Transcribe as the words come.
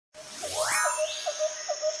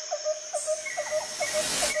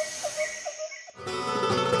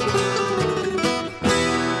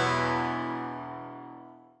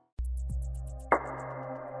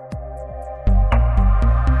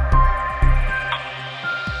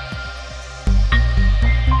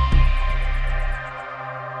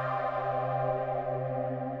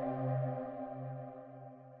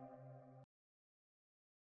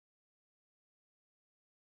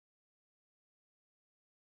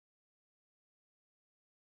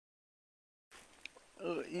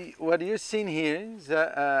What you're seeing here is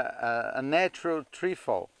a natural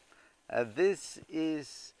treefall. This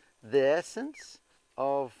is the essence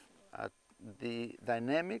of the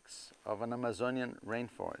dynamics of an Amazonian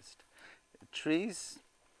rainforest. Trees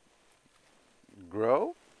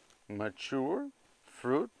grow, mature,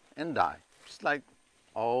 fruit, and die, just like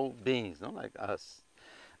all beings, no? Like us.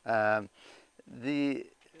 The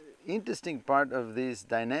interesting part of this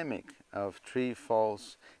dynamic of tree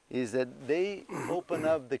falls is that they open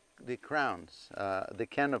up the crowns, the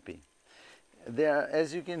canopy. There,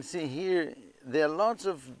 as you can see here, there are lots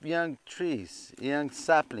of young trees, young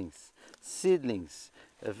saplings, seedlings,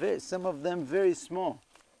 some of them very small.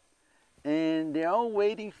 And they're all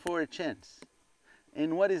waiting for a chance.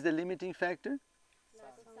 And what is the limiting factor?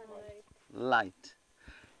 Sunlight. Light.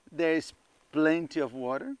 There is plenty of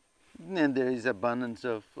water, and there is abundance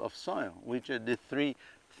of soil, which are the three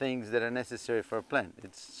things that are necessary for a plant.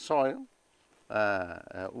 It's soil,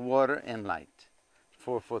 water, and light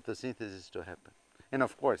for photosynthesis to happen. And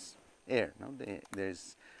of course, air. No?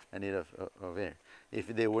 There's a need of air. If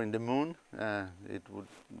they were in the moon, it would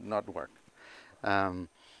not work.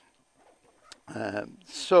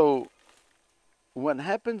 So what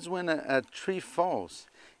happens when a tree falls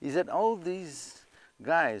is that all these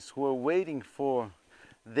guys who are waiting for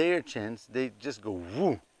their chance, they just go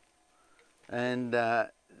whoo. And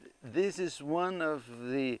this is one of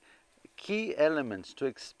the key elements to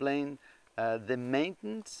explain the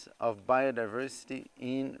maintenance of biodiversity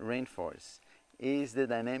in rainforests, is the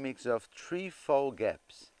dynamics of tree fall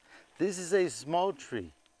gaps. This is a small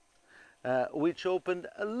tree which opened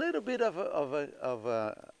a little bit of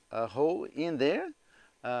a hole in there.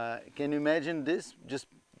 Can you imagine this? Just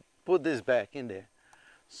put this back in there.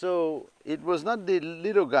 So it was not the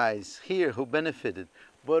little guys here who benefited,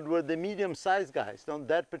 but were the medium-sized guys. On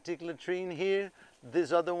that particular tree in here,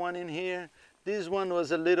 this other one in here, this one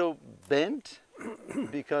was a little bent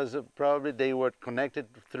because probably they were connected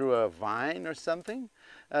through a vine or something.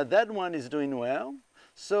 That one is doing well.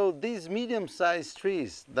 So these medium-sized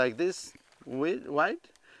trees, like this white,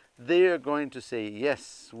 they are going to say,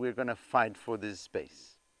 yes, we're going to fight for this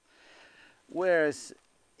space. Whereas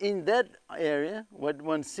in that area, what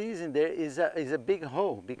one sees in there is a big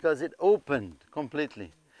hole because it opened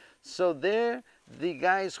completely. So there, the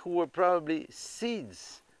guys who were probably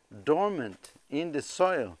seeds dormant in the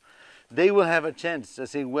soil, they will have a chance to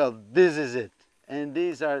say, well, this is it. And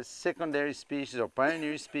these are secondary species or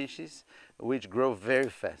pioneer species which grow very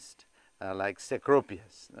fast, like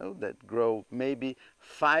cecropias, that grow maybe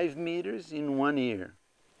 5 meters in 1 year.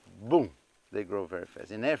 Boom, they grow very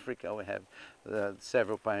fast. In Africa, we have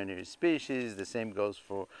several pioneer species. The same goes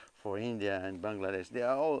for India and Bangladesh. They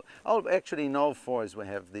are all actually in all forests we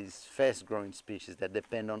have these fast-growing species that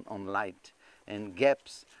depend on light, and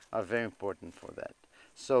gaps are very important for that.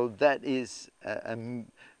 So that is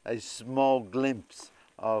a small glimpse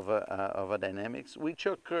of a dynamics which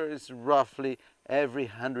occurs roughly every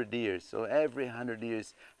 100 years. So every 100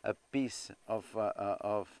 years a piece of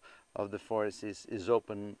the forest is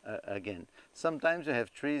open again. Sometimes you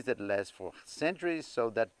have trees that last for centuries, so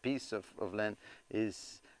that piece of land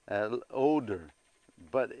is older.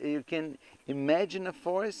 But you can imagine a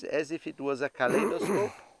forest as if it was a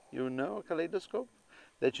kaleidoscope. You know a kaleidoscope?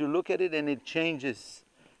 That you look at it and it changes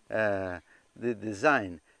the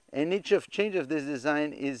design. And each change of this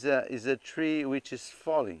design is a tree which is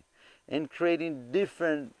falling and creating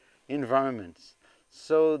different environments.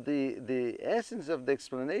 So the essence of the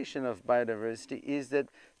explanation of biodiversity is that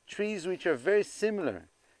trees which are very similar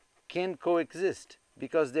can coexist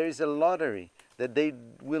because there is a lottery that they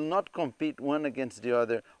will not compete one against the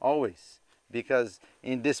other always. Because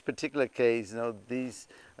in this particular case, these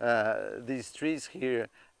trees here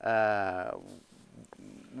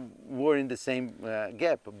were in the same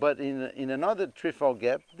gap, but in another treefall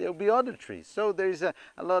gap there will be other trees. So there is a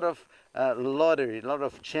lot of lottery, a lot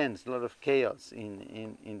of chance, a lot of chaos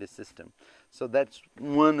in the system. So that's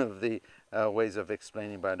one of the ways of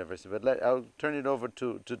explaining biodiversity. But I'll turn it over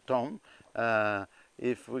to Tom.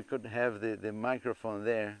 If we could have the microphone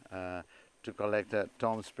there to collect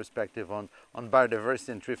Tom's perspective on biodiversity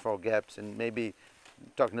and treefall gaps, and maybe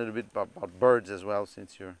talk a little bit about birds as well,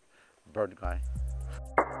 since you're a bird guy.